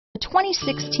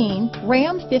2016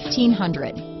 Ram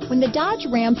 1500. When the Dodge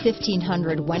Ram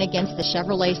 1500 went against the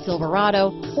Chevrolet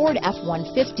Silverado, Ford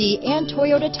F-150, and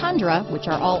Toyota Tundra, which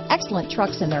are all excellent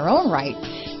trucks in their own right,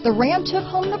 the Ram took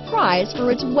home the prize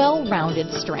for its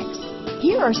well-rounded strengths.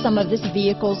 Here are some of this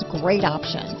vehicle's great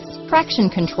options: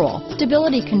 traction control,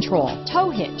 stability control,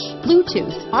 tow hitch,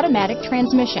 Bluetooth, automatic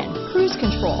transmission, cruise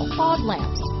control, fog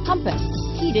lamps, compass,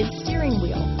 heated steering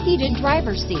wheel, heated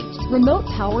driver's seat, remote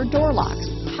power door locks,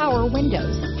 power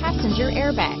windows, passenger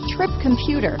airbag, trip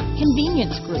computer,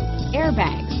 convenience group,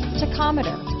 airbags,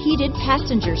 tachometer, heated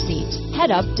passenger seat,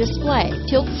 head-up display,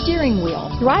 tilt steering wheel.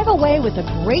 Drive away with a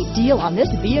great deal on this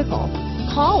vehicle.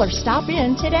 Call or stop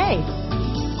in today.